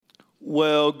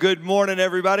Well, good morning,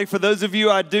 everybody. For those of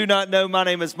you I do not know, my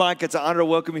name is Mike. It's an honor to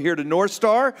welcome you here to North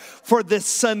Star for this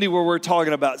Sunday where we're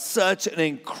talking about such an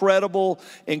incredible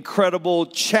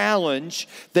challenge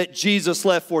that Jesus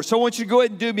left for us. So I want you to go ahead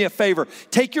and do me a favor.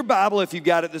 Take your Bible if you've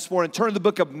got it this morning. Turn to the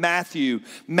book of Matthew.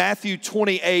 Matthew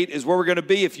 28 is where we're going to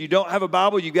be. If you don't have a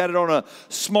Bible, you got it on a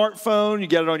smartphone, you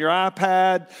got it on your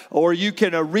iPad, or you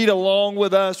can read along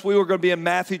with us. We were going to be in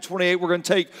Matthew 28. We're going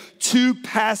to take two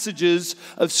passages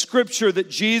of Scripture that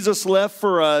Jesus left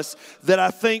for us that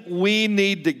I think we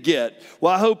need to get.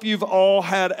 Well, I hope you've all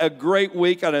had a great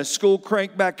week. I know school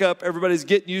cranked back up. Everybody's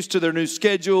getting used to their new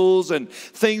schedules and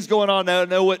things going on now. I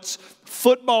know it's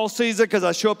football season because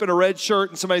I show up in a red shirt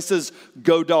and somebody says,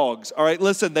 "Go Dogs." All right,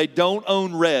 listen, they don't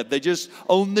own red. They just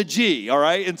own the G, all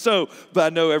right? And so,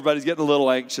 but I know everybody's getting a little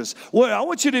anxious. Well, I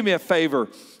want you to do me a favor.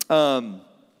 I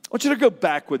want you to go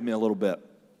back with me a little bit.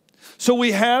 So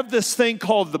we have this thing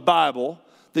called the Bible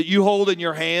that you hold in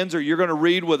your hands or you're going to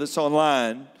read with us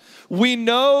online. We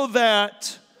know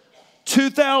that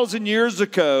 2,000 years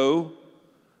ago,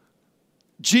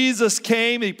 Jesus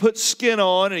came, he put skin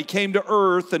on, and he came to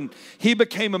earth, and he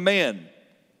became a man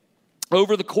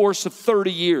over the course of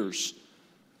 30 years.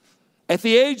 At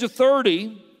the age of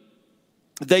 30,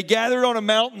 they gathered on a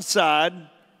mountainside,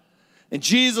 and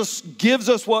Jesus gives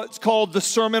us what's called the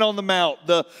Sermon on the Mount,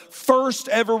 the first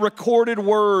ever recorded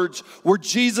words where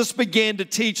Jesus began to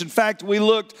teach. In fact, we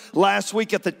looked last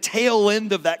week at the tail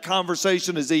end of that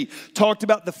conversation as he talked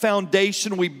about the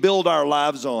foundation we build our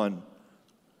lives on.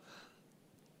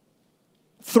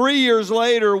 3 years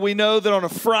later, we know that on a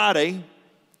Friday,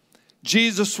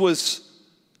 Jesus was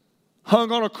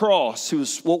hung on a cross. He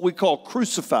was what we call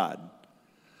crucified.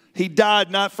 He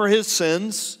died not for his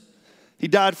sins. He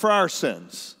died for our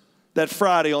sins that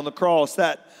Friday on the cross.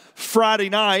 That Friday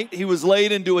night, he was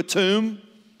laid into a tomb.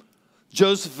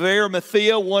 Joseph of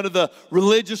Arimathea, one of the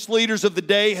religious leaders of the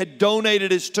day, had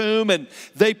donated his tomb, and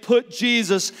they put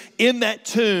Jesus in that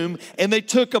tomb, and they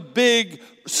took a big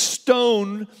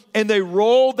stone, and they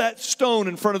rolled that stone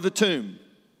in front of the tomb.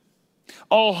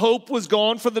 All hope was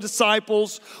gone for the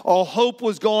disciples. All hope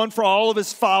was gone for all of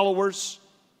his followers.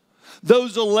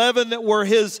 Those 11 that were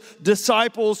his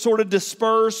disciples sort of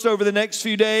dispersed over the next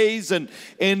few days, and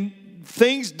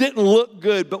things didn't look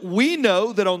good. But we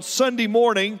know that on Sunday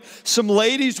morning, some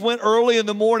ladies went early in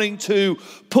the morning to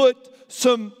put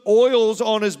some oils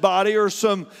on his body or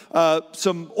some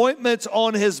ointments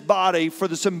on his body for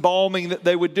this embalming that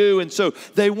they would do. And so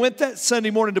they went that Sunday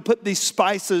morning to put these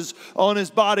spices on his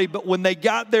body. But when they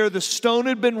got there, the stone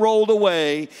had been rolled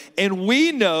away. And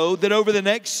we know that over the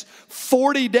next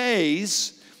 40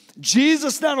 days,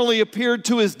 Jesus not only appeared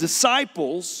to his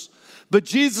disciples, but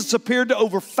Jesus appeared to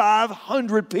over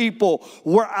 500 people,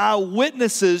 were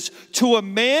eyewitnesses to a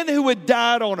man who had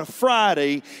died on a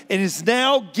Friday and is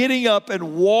now getting up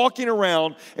and walking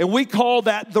around, and we call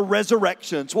that the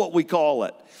resurrection. It's what we call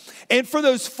it. And for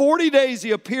those 40 days,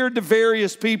 he appeared to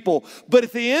various people, but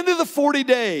at the end of the 40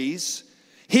 days,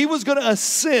 he was going to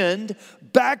ascend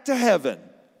back to heaven.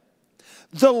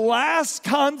 The last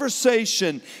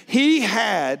conversation he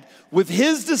had with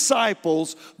his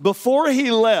disciples before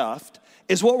he left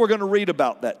is what we're going to read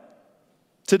about that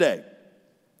today.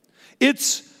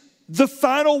 It's the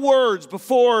final words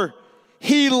before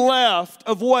he left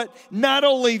of what not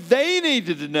only they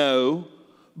needed to know,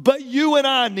 but you and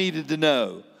I needed to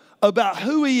know about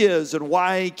who he is and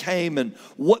why he came and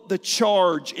what the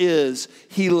charge is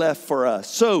he left for us.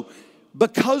 So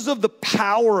because of the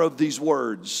power of these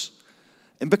words,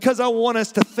 and because I want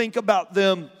us to think about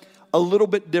them a little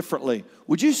bit differently,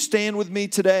 would you stand with me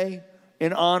today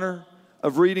in honor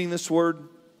of reading this word?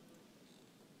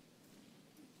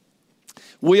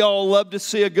 We all love to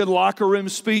see a good locker room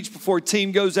speech before a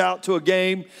team goes out to a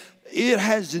game. It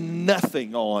has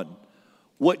nothing on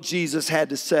what Jesus had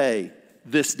to say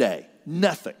this day.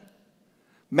 Nothing.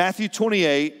 Matthew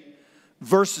 28,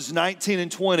 verses 19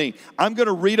 and 20. I'm going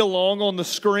to read along on the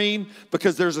screen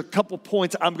because there's a couple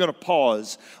points I'm going to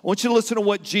pause. I want you to listen to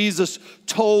what Jesus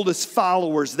told his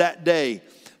followers that day.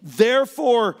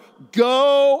 Therefore,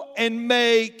 go and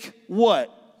make what?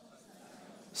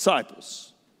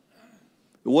 Disciples.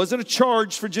 It wasn't a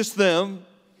charge for just them.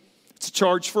 It's a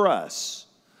charge for us.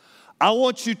 I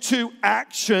want you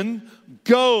to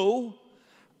go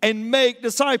and make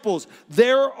disciples.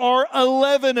 There are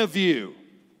 11 of you.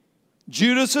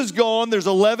 Judas is gone. There's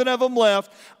 11 of them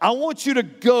left. I want you to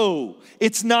go.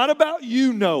 It's not about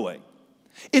you knowing.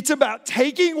 It's about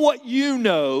taking what you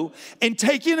know and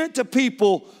taking it to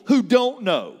people who don't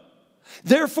know.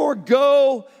 Therefore,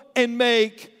 go and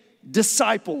make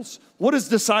disciples. What does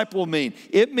disciple mean?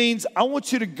 It means I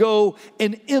want you to go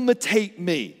and imitate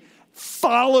me.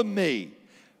 follow me.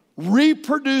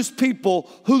 Reproduce people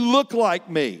who look like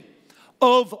me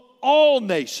of all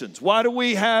nations. Why do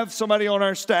we have somebody on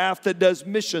our staff that does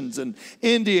missions in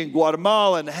India and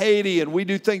Guatemala and Haiti, and we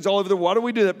do things all over the world? Why do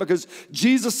we do that? Because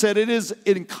Jesus said it is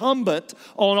incumbent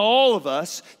on all of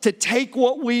us to take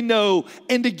what we know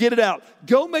and to get it out.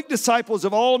 Go make disciples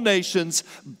of all nations,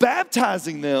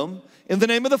 baptizing them in the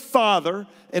name of the Father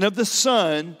and of the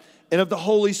Son and of the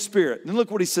Holy Spirit. And look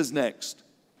what he says next.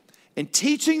 And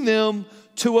teaching them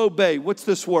to obey. What's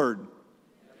this word?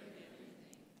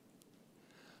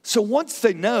 So once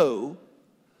they know,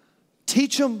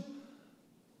 teach them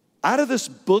out of this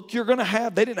book you're going to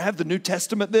have. They didn't have the New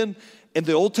Testament then, and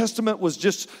the Old Testament was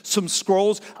just some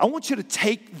scrolls. I want you to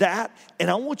take that, and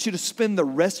I want you to spend the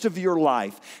rest of your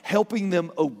life helping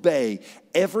them obey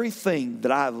everything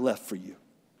that I have left for you.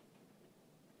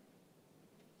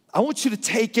 I want you to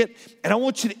take it, and I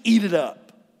want you to eat it up.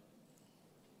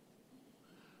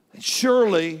 And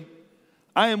surely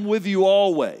I am with you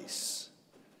always,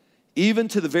 even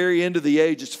to the very end of the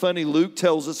age. It's funny, Luke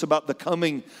tells us about the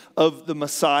coming of the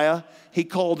Messiah. He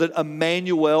called it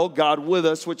Emmanuel, God with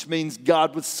us, which means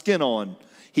God with skin on.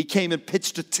 He came and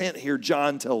pitched a tent here,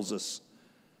 John tells us.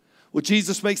 Well,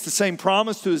 Jesus makes the same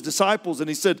promise to his disciples, and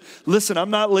he said, listen, I'm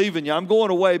not leaving you. I'm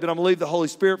going away, but I'm going to leave the Holy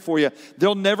Spirit for you.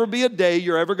 There'll never be a day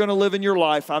you're ever going to live in your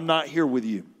life I'm not here with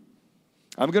you.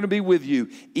 I'm going to be with you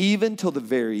even till the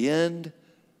very end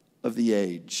of the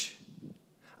age.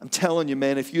 I'm telling you,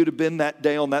 man, if you'd have been that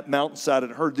day on that mountainside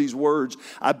and heard these words,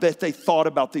 I bet they thought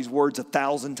about these words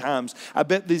 1,000 times. I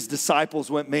bet these disciples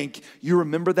went, man, you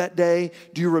remember that day?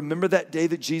 Do you remember that day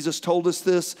that Jesus told us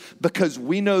this? Because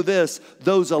we know this,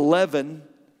 those 11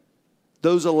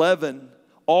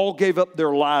 all gave up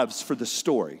their lives for the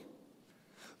story.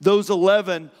 Those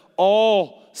 11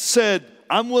 all said,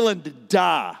 I'm willing to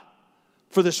die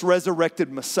for this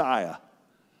resurrected Messiah.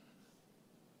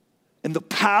 And the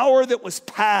power that was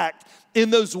packed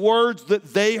in those words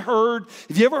that they heard.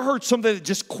 Have you ever heard something that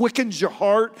just quickens your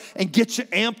heart and gets you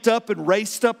amped up and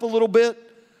raced up a little bit?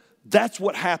 That's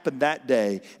what happened that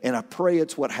day, and I pray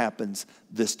it's what happens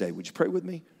this day. Would you pray with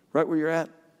me right where you're at?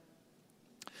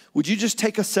 Would you just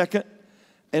take a second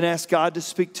and ask God to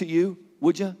speak to you?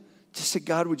 Would you? Just say,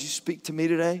 God, would you speak to me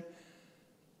today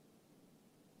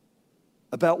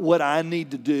about what I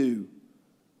need to do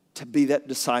to be that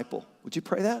disciple? Would you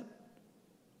pray that?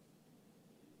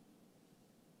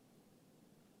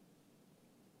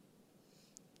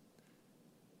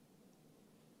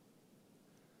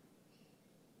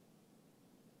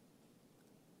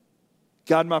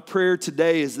 God, my prayer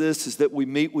today is this, is that we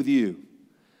meet with you.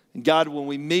 And God, when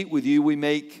we meet with you, we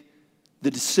make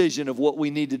the decision of what we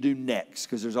need to do next,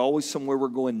 because there's always somewhere we're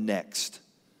going next.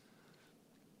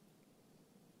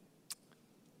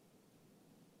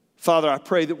 Father, I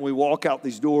pray that when we walk out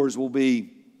these doors, we'll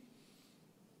be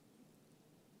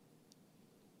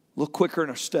a little quicker in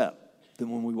our step than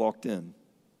when we walked in.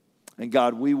 And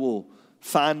God, we will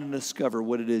find and discover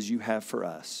what it is you have for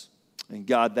us. And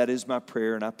God, that is my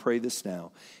prayer, and I pray this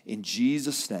now. In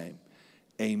Jesus' name,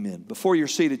 amen. Before you're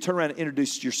seated, turn around and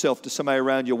introduce yourself to somebody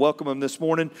around you. Welcome them this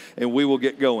morning, and we will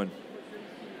get going.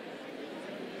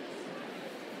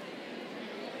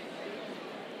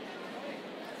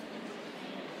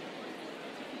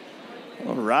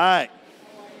 All right.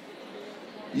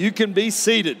 You can be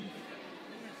seated.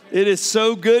 It is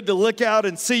so good to look out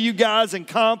and see you guys in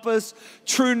Compass,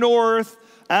 True North,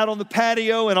 out on the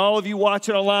patio, and all of you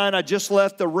watching online. I just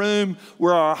left the room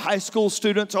where our high school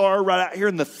students are, right out here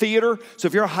in the theater. So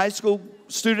if you're a high school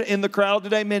student in the crowd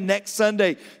today, man, next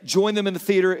Sunday, join them in the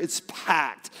theater. It's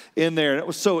packed in there, and it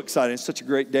was so exciting. It's such a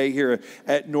great day here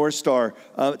at North Star.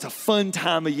 It's a fun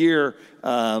time of year.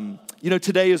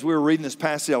 Today as we were reading this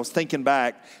passage, I was thinking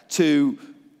back to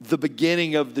the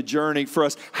beginning of the journey for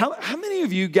us. How many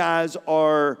of you guys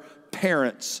are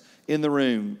parents in the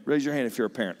room? Raise your hand if you're a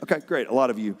parent. Okay, great. A lot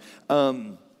of you.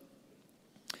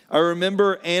 I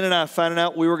remember Ann and I finding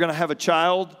out we were going to have a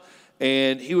child,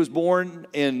 and he was born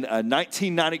in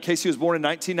 1990. Casey was born in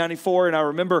 1994, and I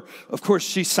remember, of course,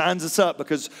 she signs us up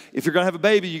because if you're going to have a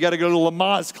baby, you got to go to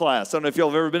Lamaze class. I don't know if y'all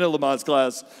have ever been to Lamaze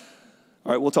class.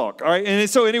 All right, we'll talk. All right, and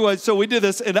so anyway, so we did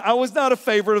this, and I was not a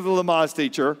favorite of the Lamaze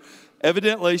teacher.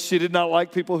 Evidently, she did not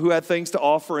like people who had things to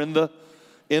offer in the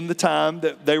time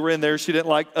that they were in there. She didn't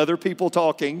like other people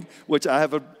talking, which I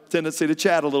have a tendency to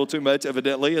chat a little too much,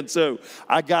 evidently. And so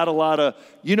I got a lot of,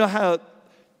 you know how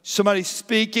somebody's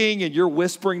speaking and you're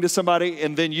whispering to somebody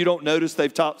and then you don't notice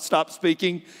they've stopped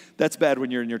speaking? That's bad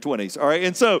when you're in your 20s, all right?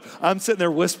 And so I'm sitting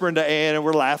there whispering to Ann, and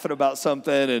we're laughing about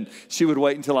something, and she would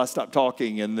wait until I stopped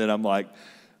talking, and then I'm like,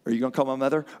 Are you going to call my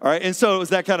mother? All right. And so it was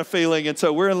that kind of feeling. And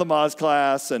so we're in Lama's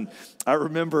class. And I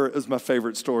remember it was my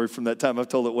favorite story from that time. I've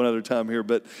told it one other time here.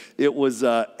 But it was,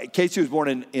 Casey was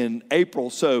born in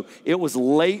April. So it was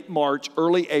late March,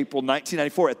 early April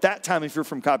 1994. At that time, if you're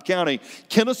from Cobb County,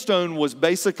 Kennestone was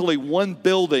basically one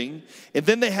building. And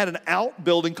then they had an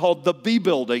outbuilding called the B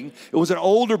building. It was an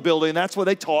older building. And that's where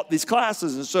they taught these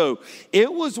classes. And so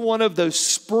it was one of those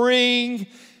spring,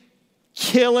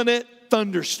 killing it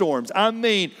thunderstorms. I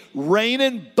mean,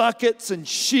 raining buckets and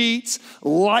sheets,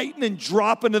 lightning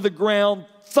dropping to the ground,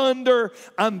 thunder.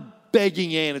 I'm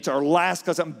begging Ann. It's our last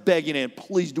class. I'm begging Ann,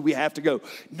 please, do we have to go?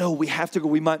 No, we have to go.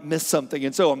 We might miss something.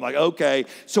 And so I'm like, okay.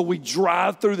 So we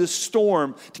drive through this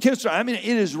storm to Kennestone. I mean, it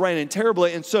is raining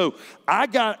terribly. And so I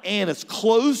got Ann as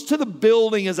close to the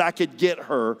building as I could get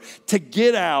her to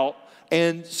get out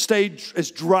and stay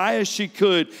as dry as she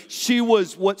could. She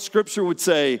was what Scripture would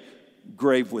say,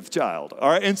 grave with child. All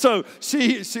right. And so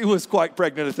she was quite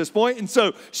pregnant at this point. And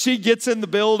so she gets in the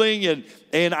building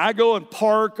and I go and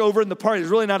park over in the park. There's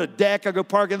really not a deck. I go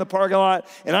park in the parking lot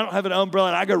and I don't have an umbrella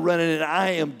and I go running and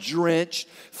I am drenched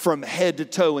from head to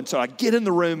toe. And so I get in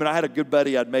the room and I had a good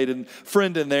buddy I'd made a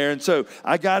friend in there. And so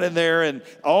I got in there and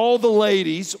all the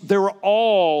ladies, they were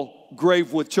all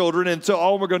grave with children. And so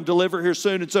all we're going to deliver here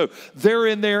soon. And so they're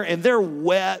in there and they're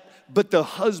wet, but the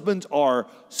husbands are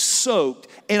soaked.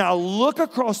 And I look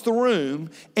across the room,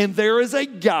 and there is a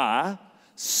guy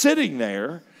sitting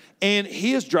there, and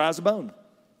he is dry as a bone.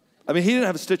 I mean, he didn't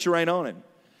have a stitch of rain on him.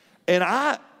 And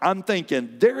I'm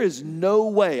thinking, there is no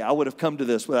way I would have come to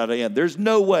this without Ann. There's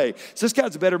no way. So this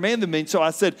guy's a better man than me. So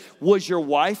I said, was your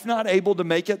wife not able to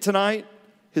make it tonight?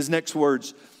 His next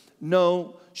words,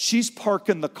 no, she's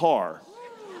parking the car.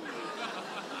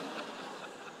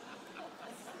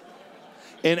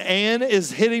 And Ann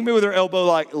is hitting me with her elbow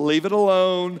like, leave it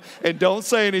alone and don't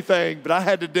say anything. But I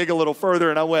had to dig a little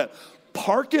further and I went,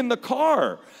 park in the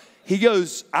car. He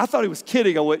goes, I thought he was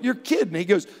kidding. I went, you're kidding. He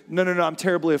goes, no, I'm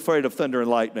terribly afraid of thunder and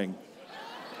lightning.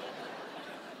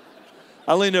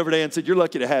 I leaned over to Ann and said, you're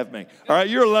lucky to have me. All right,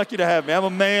 you're lucky to have me. I'm a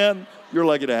man. You're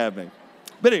lucky to have me.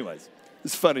 But anyways,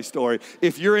 it's a funny story.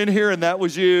 If you're in here and that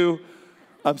was you,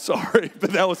 I'm sorry,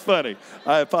 but that was funny.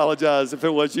 I apologize if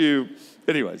it was you.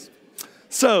 Anyways.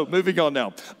 So, moving on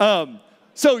now. April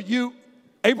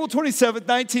 27th,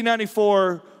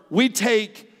 1994, we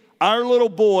take our little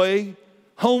boy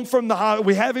home from the hospital.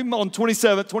 We have him on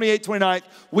 27th, 28th, 29th.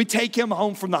 We take him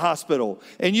home from the hospital.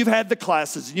 And you've had the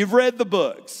classes, and you've read the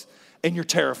books, and you're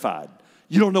terrified.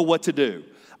 You don't know what to do.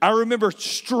 I remember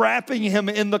strapping him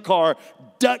in the car,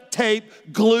 duct tape,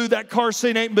 glue, that car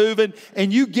seat ain't moving,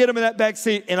 and you get him in that back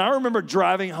seat. And I remember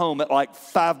driving home at like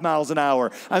 5 miles an hour.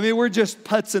 I mean, we're just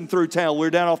putzing through town. We're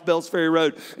down off Bells Ferry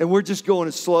Road, and we're just going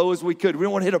as slow as we could. We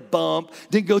didn't want to hit a bump,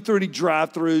 didn't go through any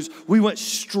drive-thrus. We went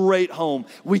straight home.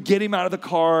 We get him out of the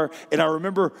car, and I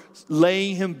remember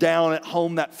laying him down at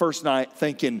home that first night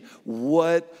thinking,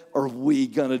 what are we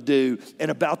gonna do?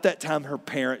 And about that time, her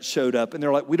parents showed up, and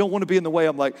they're like, we don't want to be in the way.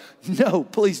 I'm like, no,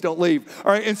 please don't leave.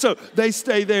 All right, and so they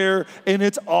stay there, and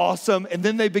it's awesome. And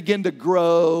then they begin to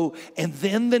grow, and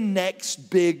then the next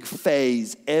big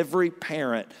phase every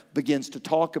parent begins to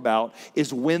talk about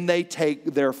is when they take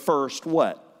their first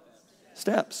what?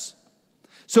 Steps.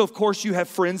 So, of course, you have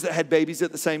friends that had babies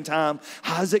at the same time.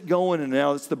 How's it going? And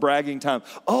now it's the bragging time.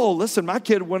 Oh, listen, my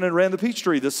kid went and ran the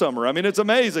Peachtree this summer. I mean, it's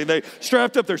amazing. They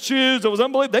strapped up their shoes. It was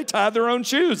unbelievable. They tied their own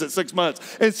shoes at 6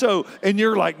 months. And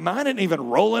you're like, mine isn't even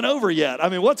rolling over yet. I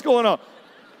mean, what's going on?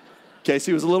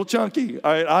 Casey was a little chunky.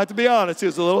 All right, I have to be honest. He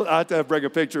was a little, I have to bring a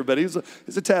picture, but he's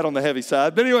a tad on the heavy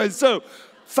side. But anyway, so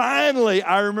finally,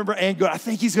 I remember Ann going, I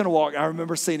think he's going to walk. I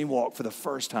remember seeing him walk for the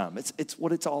first time. It's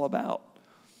what it's all about.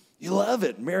 You love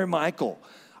it. Mary Michael,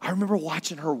 I remember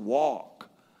watching her walk.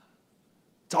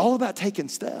 It's all about taking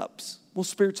steps. Well,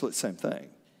 spiritually, it's the same thing.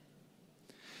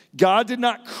 God did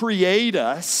not create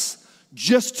us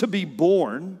just to be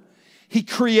born. He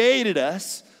created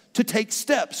us to take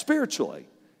steps spiritually.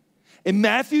 In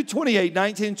Matthew 28,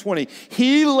 19, 20,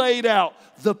 he laid out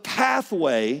the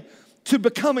pathway to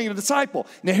becoming a disciple.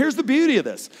 Now, here's the beauty of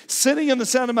this. Sitting in the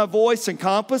sound of my voice and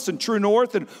Compass and True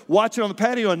North and watching on the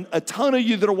patio and a ton of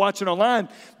you that are watching online,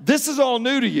 this is all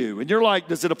new to you. And you're like,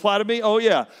 does it apply to me? Oh,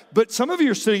 yeah. But some of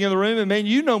you are sitting in the room and, man,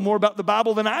 you know more about the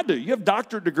Bible than I do. You have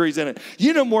doctorate degrees in it.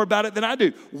 You know more about it than I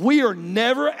do. We are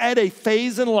never at a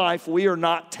phase in life we are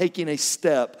not taking a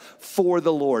step for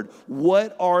the Lord.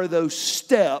 What are those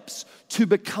steps to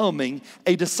becoming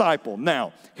a disciple?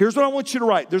 Now, here's what I want you to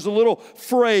write. There's a little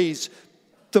phrase,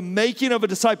 the making of a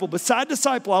disciple. Beside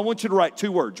disciple, I want you to write 2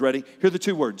 words. Ready? Here are the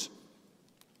 2 words.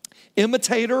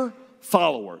 Imitator,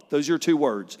 follower. Those are your 2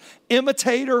 words.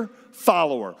 Imitator,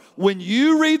 follower. When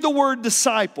you read the word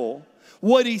disciple,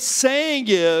 what he's saying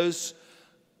is,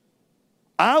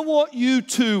 I want you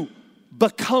to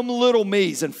become little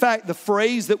me's. In fact, the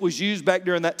phrase that was used back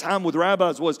during that time with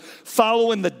rabbis was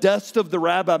following the dust of the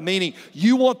rabbi, meaning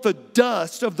you want the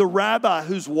dust of the rabbi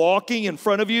who's walking in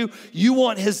front of you. You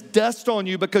want his dust on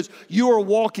you because you are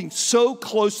walking so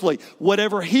closely.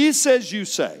 Whatever he says, you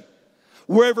say.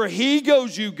 Wherever he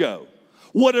goes, you go.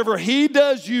 Whatever he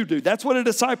does, you do. That's what a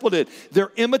disciple did.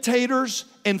 They're imitators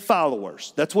and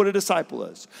followers. That's what a disciple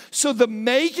is. So the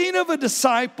making of a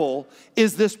disciple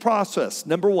is this process.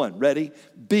 Number one, ready?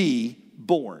 Be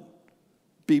born.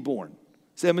 Be born.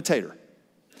 It's an imitator.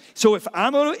 So if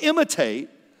I'm going to imitate,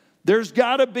 there's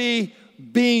got to be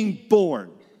being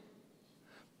born.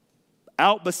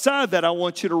 Out beside that, I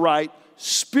want you to write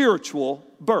spiritual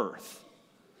birth.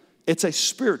 It's a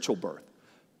spiritual birth.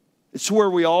 It's where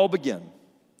we all begin.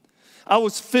 I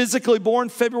was physically born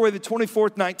February the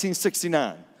 24th,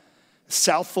 1969,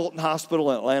 South Fulton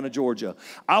Hospital in Atlanta, Georgia.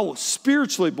 I was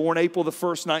spiritually born April the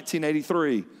 1st,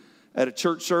 1983, at a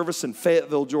church service in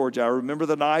Fayetteville, Georgia. I remember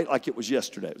the night like it was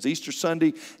yesterday. It was Easter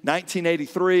Sunday,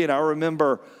 1983, and I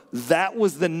remember that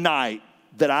was the night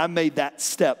that I made that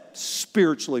step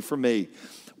spiritually for me.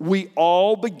 We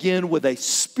all begin with a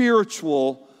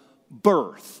spiritual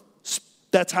birth.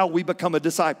 That's how we become a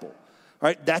disciple,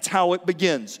 right? That's how it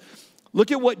begins. Look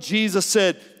at what Jesus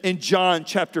said in John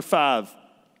chapter 5.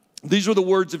 These were the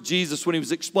words of Jesus when he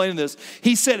was explaining this.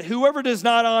 He said, whoever does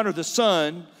not honor the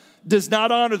Son does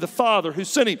not honor the Father who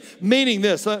sent him. Meaning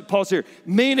this, pause here.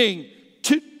 Meaning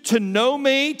to know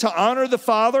me, to honor the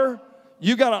Father,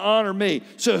 you got to honor me.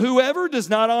 So whoever does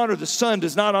not honor the Son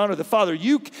does not honor the Father.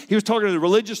 He was talking to the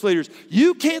religious leaders.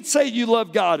 You can't say you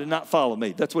love God and not follow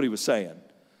me. That's what he was saying.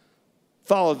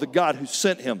 Follow the God who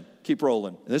sent him. Keep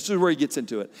rolling. And this is where he gets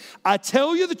into it. I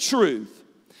tell you the truth.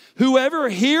 Whoever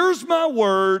hears my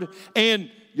word and,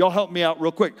 y'all help me out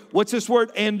real quick. What's this word?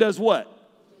 And does what?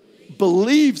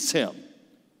 Believes him.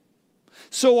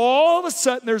 So all of a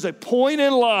sudden there's a point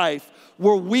in life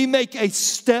where we make a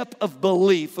step of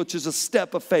belief, which is a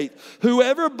step of faith.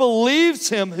 Whoever believes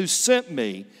him who sent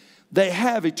me, they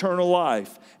have eternal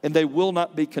life and they will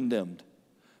not be condemned.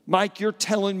 Mike, you're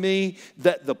telling me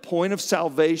that the point of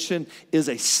salvation is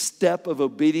a step of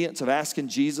obedience, of asking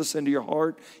Jesus into your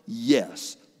heart?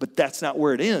 Yes, but that's not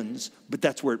where it ends, but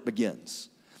that's where it begins.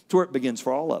 It's where it begins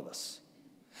for all of us.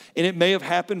 And it may have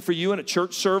happened for you in a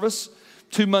church service.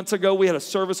 2 months ago, we had a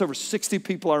service, over 60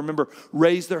 people, I remember,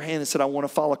 raised their hand and said, I want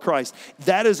to follow Christ.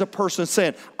 That is a person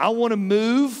saying, I want to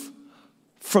move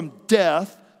from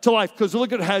death to life. Because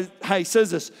look at how he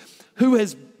says this. Who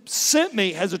has sent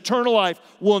me has eternal life,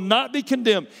 will not be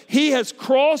condemned. He has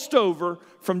crossed over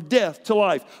from death to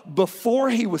life. Before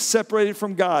he was separated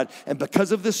from God, and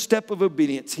because of this step of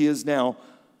obedience, he is now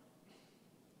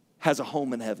has a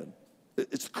home in heaven.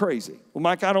 It's crazy. Well,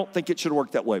 Mike, I don't think it should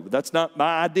work that way, but that's not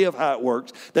my idea of how it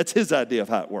works. That's his idea of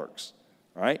how it works,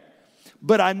 all right?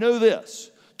 But I know this,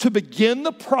 to begin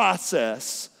the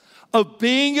process of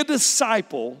being a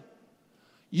disciple,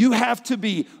 you have to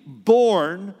be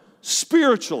born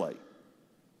spiritually.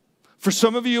 For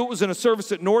some of you, it was in a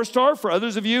service at North Star. For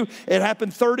others of you, it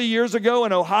happened 30 years ago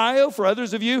in Ohio. For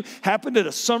others of you, it happened at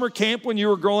a summer camp when you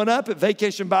were growing up at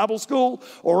Vacation Bible School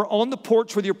or on the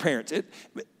porch with your parents.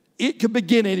 It could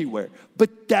begin anywhere.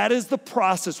 But that is the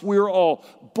process. We're all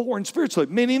born spiritually.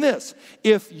 Meaning this,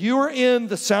 if you're in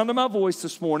the sound of my voice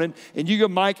this morning and you go,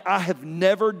 Mike, I have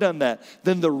never done that,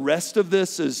 then the rest of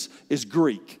this is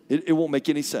Greek. It won't make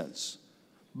any sense.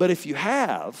 But if you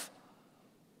have,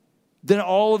 then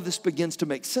all of this begins to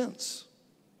make sense.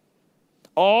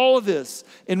 All of this.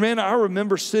 And man, I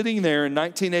remember sitting there in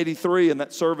 1983 in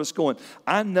that service going,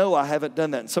 I know I haven't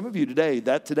done that. And some of you today,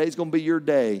 today's going to be your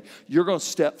day. You're going to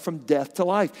step from death to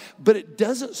life. But it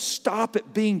doesn't stop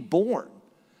at being born.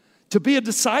 To be a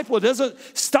disciple, it doesn't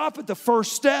stop at the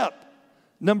first step.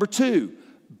 Number 2,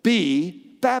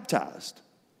 be baptized.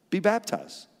 Be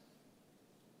baptized.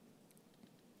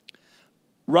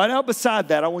 Right out beside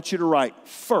that, I want you to write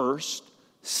first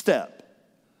step.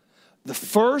 The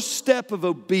first step of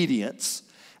obedience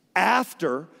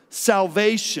after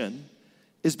salvation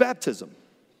is baptism.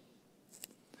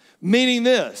 Meaning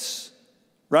this,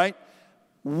 right?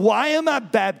 Why am I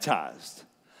baptized?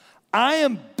 I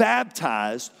am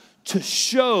baptized to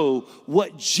show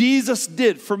what Jesus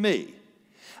did for me.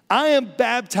 I am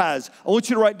baptized. I want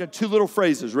you to write down 2 little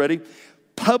phrases. Ready?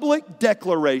 Public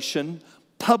declaration,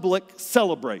 public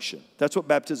celebration. That's what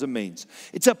baptism means.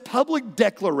 It's a public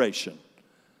declaration.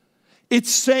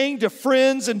 It's saying to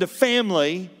friends and to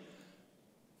family,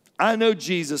 I know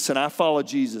Jesus and I follow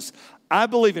Jesus. I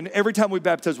believe in every time we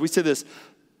baptize, we say this.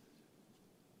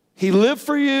 He lived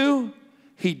for you,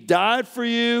 he died for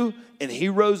you, and he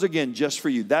rose again just for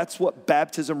you. That's what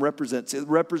baptism represents. It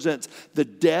represents the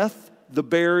death, the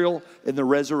burial, and the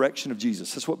resurrection of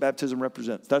Jesus. That's what baptism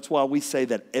represents. That's why we say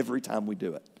that every time we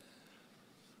do it.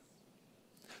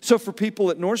 So for people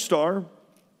at North Star,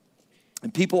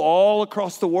 and people all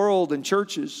across the world in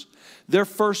churches, their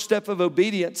first step of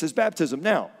obedience is baptism.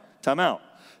 Now, time out.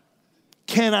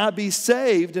 Can I be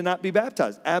saved and not be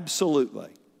baptized? Absolutely.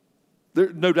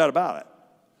 There's no doubt about it.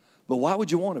 But why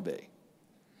would you want to be?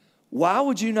 Why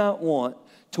would you not want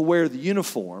to wear the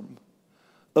uniform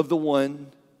of the one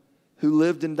who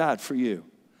lived and died for you?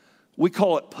 We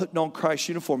call it putting on Christ's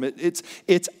uniform.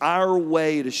 It's our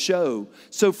way to show.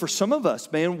 So for some of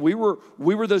us, man, we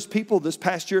were those people this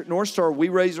past year at North Star. We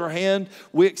raised our hand.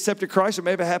 We accepted Christ. It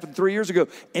may have happened 3 years ago.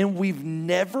 And we've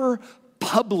never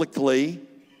publicly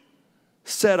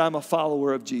said, I'm a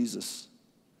follower of Jesus.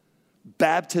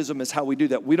 Baptism is how we do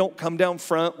that. We don't come down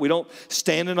front. We don't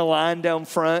stand in a line down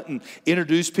front and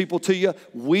introduce people to you.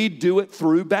 We do it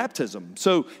through baptism.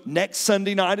 So next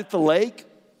Sunday night at the lake,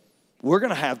 we're going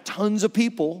to have tons of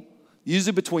people,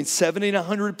 usually between 70 and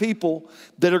 100 people,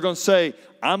 that are going to say,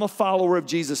 I'm a follower of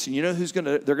Jesus. And you know who's they're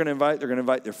going to invite? They're going to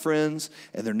invite their friends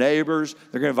and their neighbors.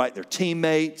 They're going to invite their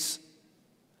teammates.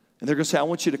 And they're going to say, I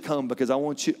want you to come because I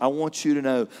want you to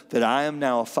know that I am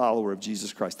now a follower of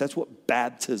Jesus Christ. That's what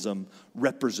baptism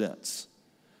represents.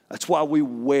 That's why we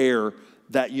wear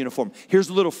that uniform. Here's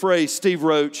a little phrase Steve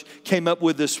Roach came up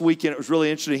with this weekend. It was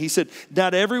really interesting. He said,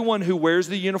 not everyone who wears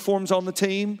the uniforms on the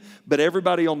team, but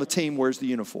everybody on the team wears the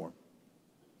uniform.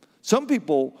 Some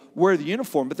people wear the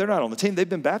uniform, but they're not on the team. They've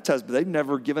been baptized, but they've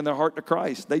never given their heart to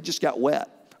Christ. They just got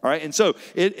wet. All right, and so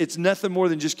it's nothing more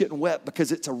than just getting wet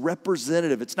because it's a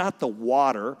representative. It's not the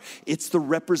water. It's the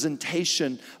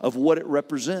representation of what it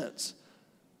represents.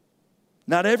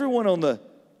 Not everyone who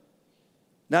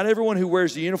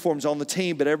wears the uniform is on the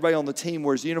team, but everybody on the team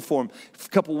wears the uniform. A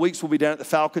couple of weeks, we'll be down at the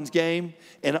Falcons game,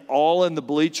 and all in the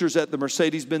bleachers at the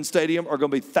Mercedes-Benz Stadium are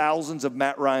going to be thousands of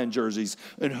Matt Ryan jerseys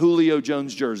and Julio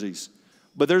Jones jerseys.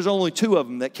 But there's only 2 of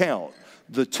them that count,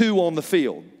 the 2 on the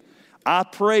field. I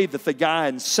pray that the guy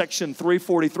in section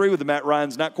 343 with the Matt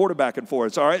Ryan's not quarterbacking for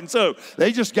us, all right? And so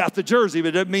they just got the jersey, but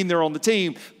it doesn't mean they're on the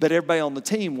team. But everybody on the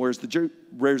team wears the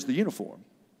uniform.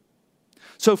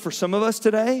 So for some of us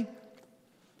today,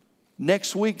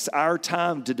 next week's our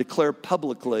time to declare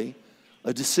publicly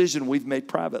a decision we've made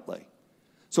privately.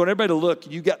 So I want everybody to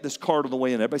look. You got this card on the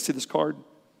way in. Everybody see this card?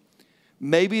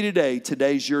 Maybe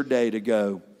today's your day to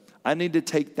go, I need to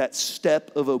take that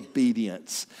step of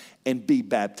obedience and be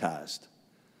baptized.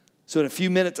 So in a few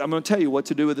minutes, I'm going to tell you what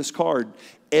to do with this card.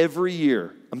 Every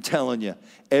year, I'm telling you,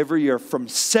 every year from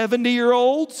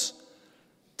 70-year-olds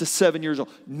to 7 years old.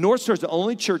 North Star is the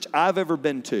only church I've ever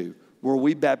been to where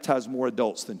we baptize more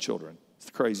adults than children. It's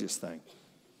the craziest thing.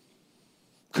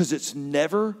 Because it's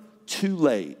never too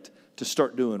late to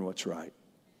start doing what's right.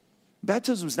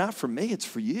 Baptism is not for me, it's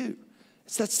for you.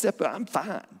 It's that step, I'm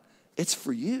fine. It's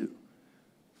for you.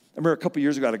 I remember a couple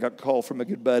years ago, I got a call from a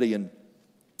good buddy, and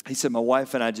he said, my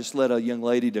wife and I just led a young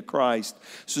lady to Christ.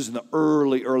 This was in the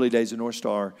early days of North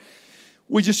Star.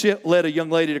 We just led a young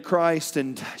lady to Christ,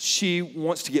 and she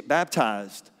wants to get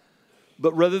baptized.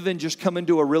 But rather than just come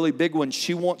into a really big one,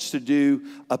 she wants to do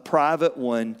a private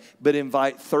one, but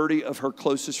invite 30 of her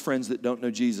closest friends that don't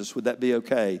know Jesus. Would that be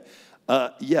okay?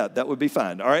 Yeah, that would be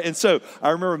fine. All right. And so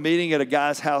I remember meeting at a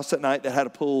guy's house at night that had a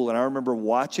pool, and I remember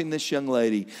watching this young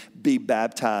lady be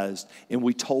baptized, and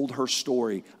we told her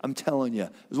story. I'm telling you,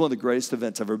 it was one of the greatest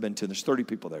events I've ever been to. There's 30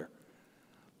 people there.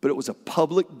 But it was a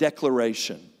public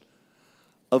declaration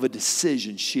of a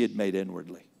decision she had made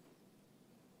inwardly.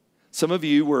 Some of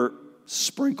you were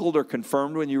sprinkled or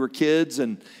confirmed when you were kids,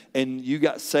 and you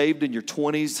got saved in your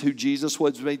 20s, who Jesus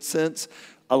was, made sense.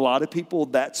 A lot of people,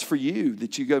 that's for you,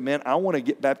 that you go, man, I want to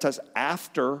get baptized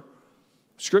after,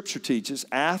 Scripture teaches,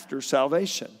 after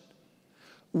salvation.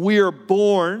 We are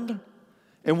born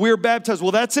and we're baptized.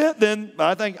 Well, that's it then.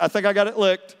 I think I got it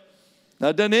licked. Now,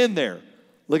 it doesn't end there.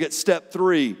 Look at step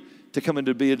 3 to coming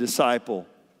to be a disciple.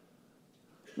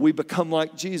 We become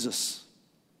like Jesus.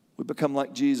 We become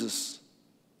like Jesus.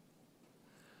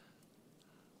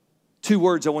 2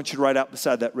 words I want you to write out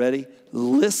beside that. Ready?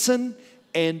 Listen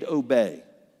and obey.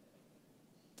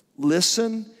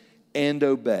 Listen and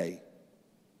obey.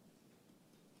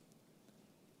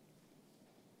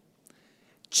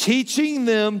 Teaching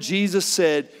them, Jesus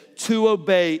said, to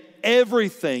obey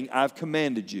everything I've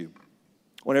commanded you.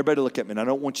 I want everybody to look at me, and I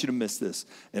don't want you to miss this.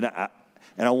 And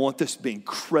I want this to be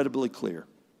incredibly clear.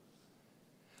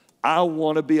 I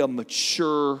want to be a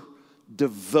mature,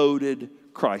 devoted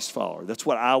Christ follower. That's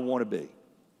what I want to be. Do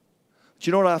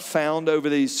you know what I found over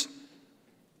these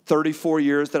 34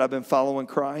 years that I've been following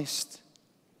Christ?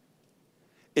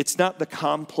 It's not the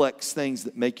complex things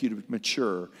that make you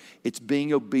mature. It's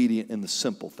being obedient in the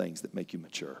simple things that make you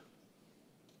mature.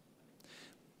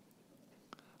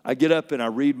 I get up and I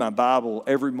read my Bible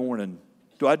every morning.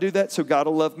 Do I do that so God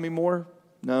will love me more?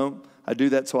 No, I do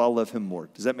that so I'll love him more.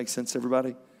 Does that make sense to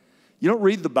everybody? You don't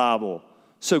read the Bible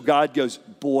so God goes,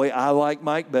 boy, I like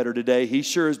Mike better today. He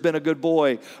sure has been a good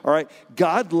boy. All right,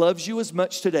 God loves you as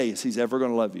much today as he's ever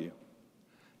going to love you.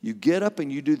 You get up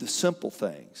and you do the simple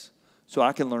things so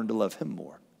I can learn to love him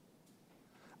more.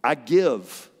 I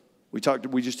give. We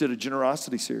just did a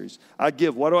generosity series. I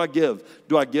give. Why do I give?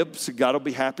 Do I give so God will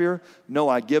be happier? No,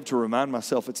 I give to remind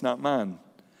myself it's not mine.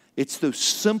 It's those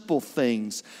simple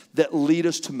things that lead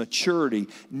us to maturity,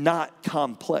 not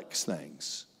complex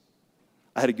things.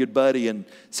 I had a good buddy, and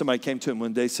somebody came to him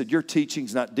one day and said, your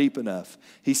teaching's not deep enough.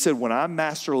 He said, when I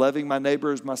master loving my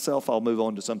neighbor as myself, I'll move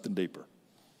on to something deeper.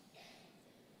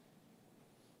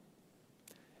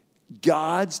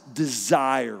 God's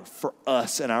desire for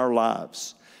us in our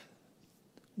lives.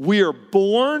 We are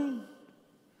born,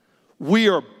 we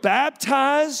are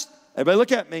baptized, everybody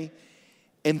look at me,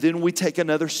 and then we take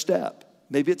another step.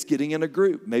 Maybe it's getting in a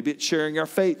group. Maybe it's sharing our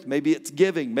faith. Maybe it's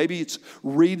giving. Maybe it's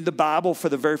reading the Bible for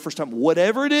the very first time.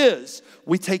 Whatever it is,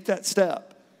 we take that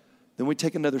step. Then we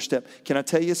take another step. Can I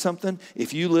tell you something?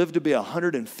 If you live to be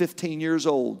 115 years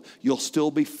old, you'll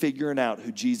still be figuring out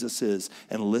who Jesus is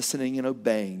and listening and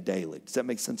obeying daily. Does that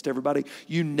make sense to everybody?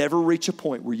 You never reach a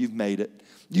point where you've made it.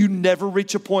 You never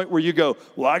reach a point where you go,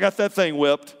 well, I got that thing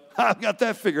whipped. I've got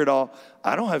that figured out.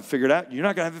 I don't have it figured out. You're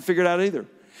not going to have it figured out either.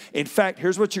 In fact,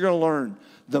 here's what you're going to learn.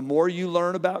 The more you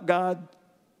learn about God,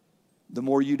 the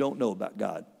more you don't know about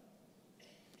God.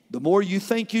 The more you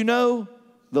think you know,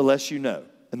 the less you know.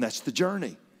 And that's the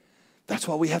journey. That's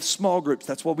why we have small groups.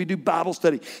 That's why we do Bible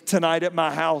study. Tonight at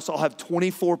my house, I'll have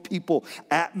 24 people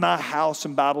at my house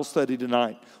in Bible study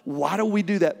tonight. Why do we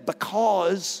do that?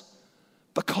 Because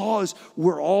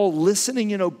we're all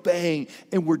listening and obeying,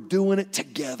 and we're doing it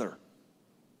together.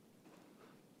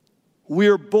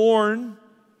 We're born.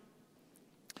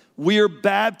 We are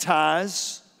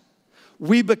baptized.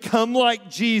 We become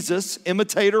like Jesus,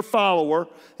 imitator, follower.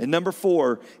 And number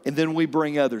 4, and then we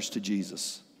bring others to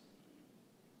Jesus.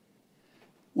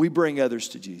 We bring others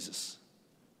to Jesus.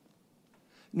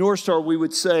 North Star, we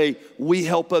would say, we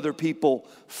help other people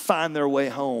find their way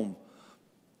home.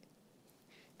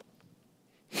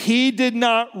 He did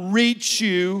not reach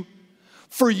you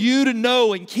for you to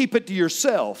know and keep it to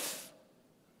yourself.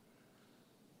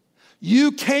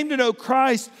 You came to know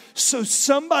Christ so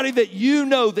somebody that you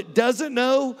know that doesn't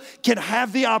know can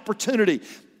have the opportunity.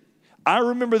 I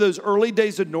remember those early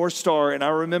days of North Star, and I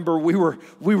remember we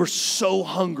were so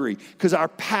hungry because our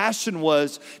passion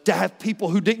was to have people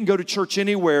who didn't go to church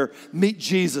anywhere meet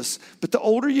Jesus. But the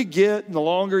older you get and the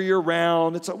longer you're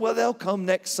around, it's like, well, they'll come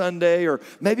next Sunday, or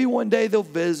maybe one day they'll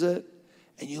visit.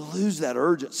 And you lose that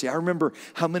urgency. I remember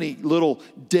how many little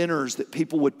dinners that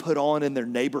people would put on in their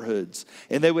neighborhoods.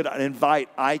 And they would invite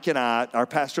Ike and I, our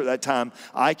pastor at that time,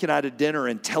 Ike and I to dinner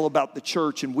and tell about the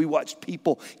church. And we watched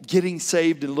people getting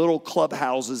saved in little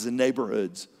clubhouses in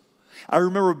neighborhoods. I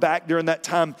remember back during that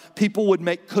time, people would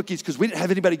make cookies because we didn't have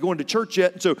anybody going to church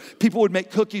yet. And so people would make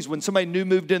cookies when somebody new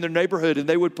moved in their neighborhood. And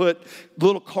they would put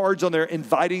little cards on there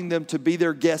inviting them to be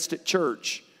their guest at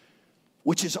church.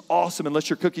 Which is awesome,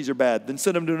 unless your cookies are bad. Then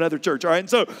send them to another church, all right? And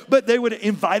so, but they would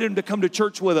invite them to come to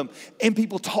church with them. And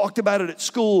people talked about it at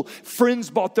school. Friends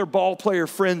bought their ball player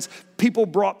friends. People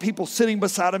brought people sitting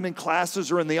beside them in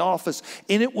classes or in the office.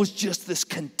 And it was just this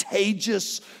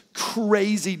contagious,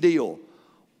 crazy deal.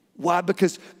 Why?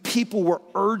 Because people were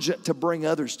urgent to bring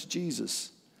others to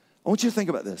Jesus. I want you to think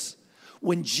about this.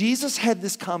 When Jesus had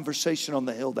this conversation on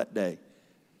the hill that day,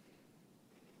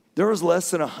 there was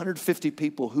less than 150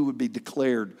 people who would be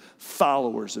declared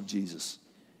followers of Jesus.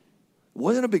 It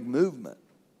wasn't a big movement.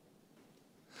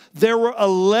 There were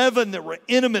 11 that were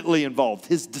intimately involved,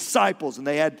 his disciples, and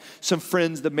they had some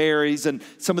friends, the Marys, and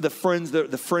some of the friends,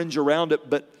 the fringe around it,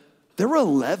 but there were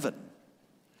 11.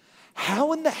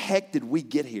 How in the heck did we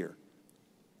get here?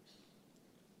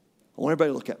 I want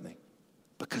everybody to look at me.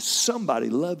 Because somebody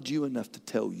loved you enough to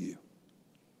tell you.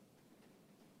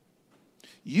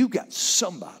 You got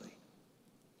somebody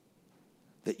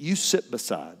that you sit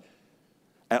beside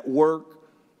at work,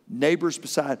 neighbors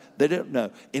beside, they don't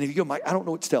know. And if you go, Mike, I don't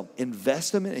know what to tell them.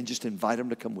 Invest them in and just invite them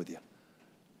to come with you.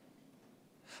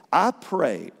 I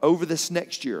pray over this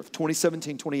next year of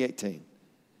 2017, 2018,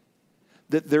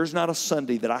 that there's not a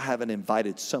Sunday that I haven't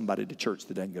invited somebody to church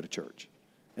that doesn't go to church.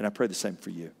 And I pray the same for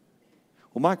you.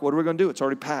 Well, Mike, what are we going to do? It's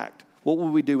already packed. What will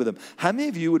we do with them? How many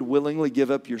of you would willingly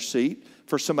give up your seat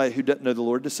for somebody who doesn't know the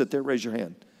Lord to sit there? Raise your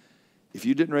hand. If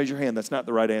you didn't raise your hand, that's not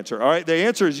the right answer. All right, the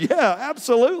answer is yeah,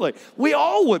 absolutely. We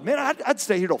all would. Man, I'd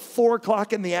stay here till 4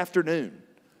 o'clock in the afternoon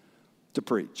to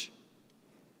preach.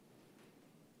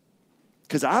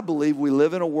 Because I believe we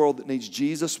live in a world that needs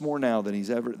Jesus more now than it's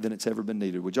ever been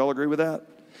needed. Would y'all agree with that?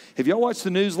 Have y'all watched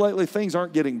the news lately? Things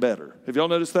aren't getting better. Have y'all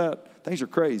noticed that? Things are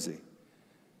crazy.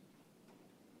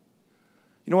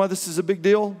 You know why this is a big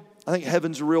deal? I think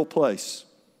heaven's a real place.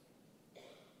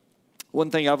 One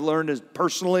thing I've learned is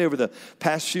personally over the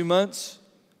past few months,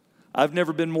 I've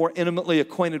never been more intimately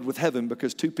acquainted with heaven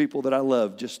because 2 people that I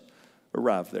love just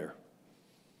arrived there.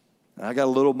 And I got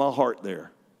a little of my heart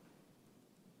there.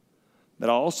 But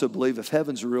I also believe if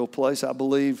heaven's a real place, I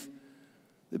believe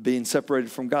that being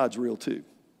separated from God's real too.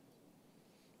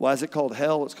 Why is it called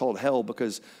hell? It's called hell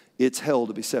because it's hell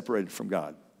to be separated from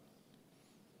God.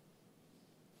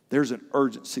 There's an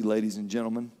urgency, ladies and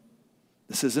gentlemen.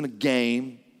 This isn't a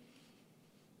game.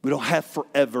 We don't have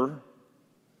forever.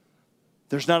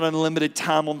 There's not unlimited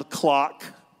time on the clock.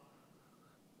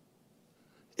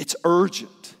 It's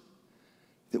urgent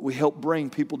that we help bring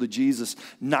people to Jesus,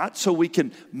 not so we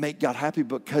can make God happy,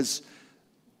 but because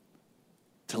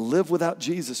to live without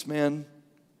Jesus, man,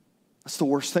 that's the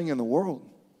worst thing in the world.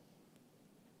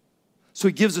 So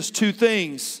he gives us 2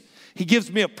 things. He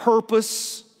gives me a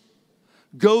purpose.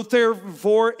 Go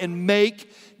therefore and make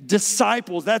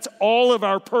disciples. That's all of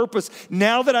our purpose.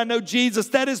 Now that I know Jesus,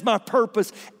 that is my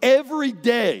purpose every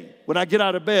day when I get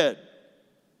out of bed.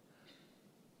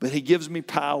 But he gives me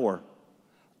power.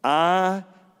 I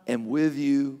am with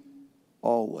you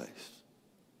always.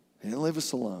 He didn't leave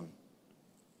us alone.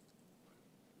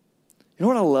 You know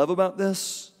what I love about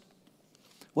this?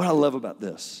 What I love about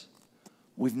this?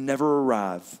 We've never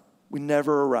arrived. We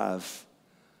never arrive.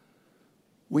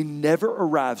 We never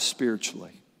arrive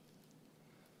spiritually.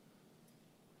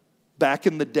 Back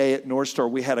in the day at North Star,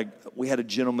 we had a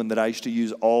gentleman that I used to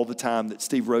use all the time that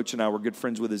Steve Roach and I were good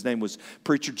friends with. His name was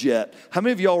Preacher Jet. How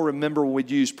many of y'all remember when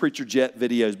we'd use Preacher Jet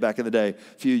videos back in the day?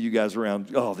 A few of you guys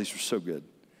around. Oh, these were so good.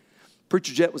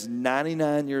 Preacher Jet was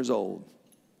 99 years old.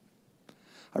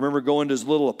 I remember going to his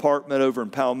little apartment over in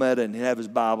Palmetto and he'd have his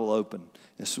Bible open.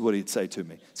 This is what he'd say to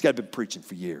me. This guy had been preaching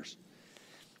for years.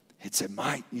 He'd say,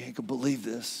 Mike, you ain't gonna believe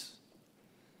this.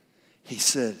 He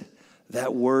said,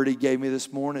 that word he gave me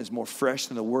this morning is more fresh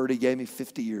than the word he gave me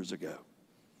 50 years ago.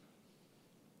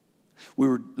 We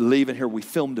were leaving here. We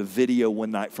filmed a video one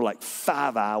night for like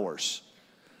 5 hours.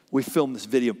 We filmed this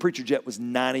video. Preacher Jet was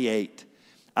 98.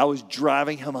 I was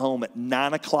driving him home at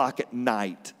 9 o'clock at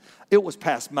night. It was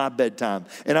past my bedtime.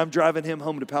 And I'm driving him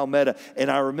home to Palmetto. And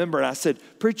I remember, and I said,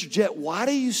 Preacher Jet, why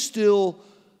do you still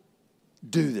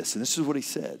do this? And this is what he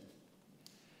said.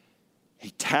 He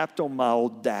tapped on my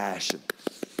old dash and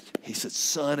he said,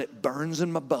 son, it burns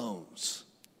in my bones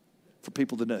for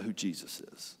people to know who Jesus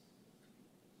is.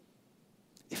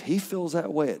 If he feels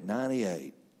that way at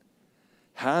 98,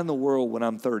 how in the world when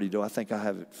I'm 30 do I think I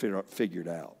have it figured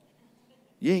out?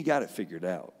 You ain't got it figured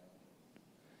out.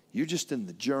 You're just in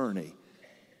the journey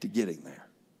to getting there.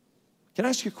 Can I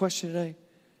ask you a question today?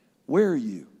 Where are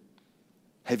you?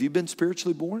 Have you been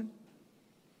spiritually born?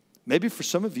 Maybe for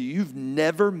some of you, you've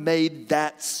never made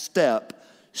that step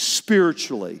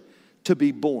spiritually to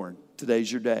be born.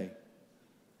 Today's your day.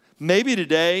 Maybe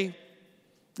today,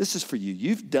 this is for you.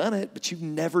 You've done it, but you've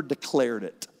never declared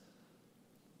it.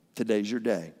 Today's your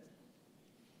day.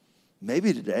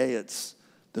 Maybe today it's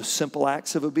those simple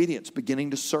acts of obedience,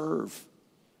 beginning to serve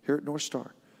here at North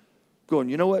Star. Going,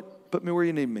 you know what? Put me where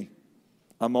you need me.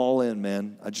 I'm all in,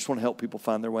 man. I just want to help people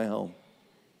find their way home.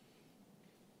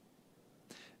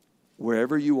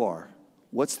 Wherever you are,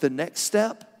 what's the next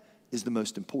step is the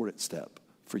most important step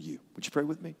for you. Would you pray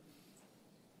with me?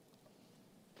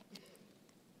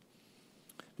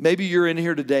 Maybe you're in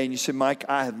here today and you say, Mike,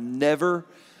 I have never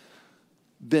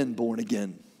been born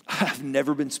again. I've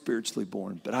never been spiritually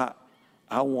born, but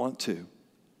I want to.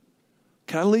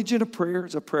 Can I lead you in a prayer?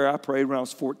 It's a prayer I prayed when I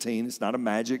was 14. It's not a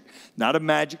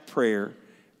magic prayer. It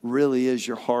really is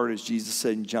your heart, as Jesus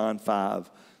said in John 5,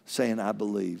 saying, I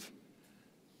believe.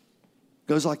 It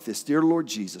goes like this. Dear Lord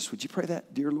Jesus, would you pray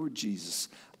that? Dear Lord Jesus,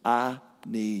 I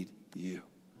need you.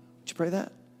 Would you pray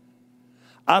that?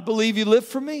 I believe you lived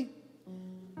for me.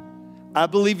 I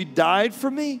believe you died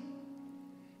for me.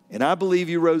 And I believe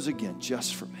you rose again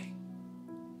just for me.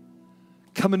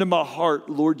 Come into my heart,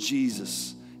 Lord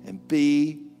Jesus, and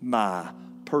be my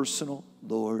personal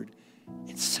Lord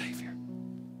and Savior.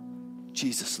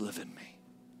 Jesus, live in me.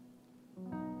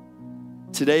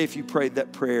 Today, if you prayed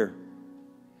that prayer,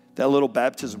 That little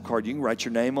baptism card, you can write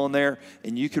your name on there,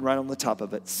 and you can write on the top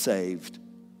of it, saved,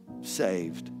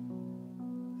 saved.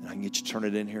 And I can get you to turn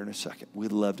it in here in a second.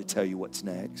 We'd love to tell you what's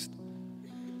next.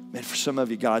 Man, for some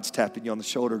of you, God's tapping you on the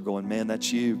shoulder going, man,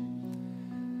 that's you.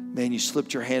 Man, you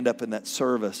slipped your hand up in that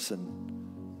service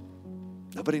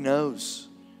and nobody knows.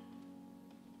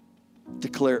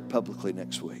 Declare it publicly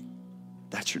next week.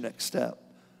 That's your next step.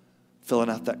 Filling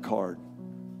out that card.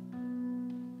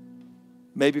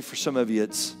 Maybe for some of you,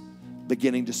 it's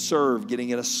beginning to serve,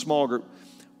 getting in a small group.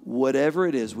 Whatever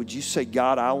it is, would you say,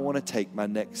 God, I want to take my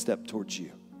next step towards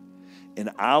you.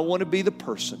 And I want to be the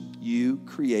person you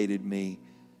created me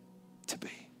to be.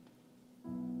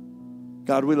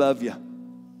 God, we love you.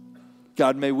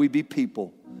 God, may we be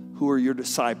people who are your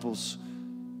disciples,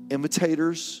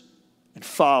 imitators and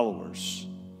followers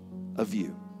of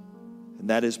you. And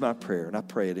that is my prayer, and I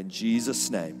pray it in Jesus'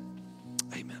 name.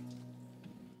 Amen.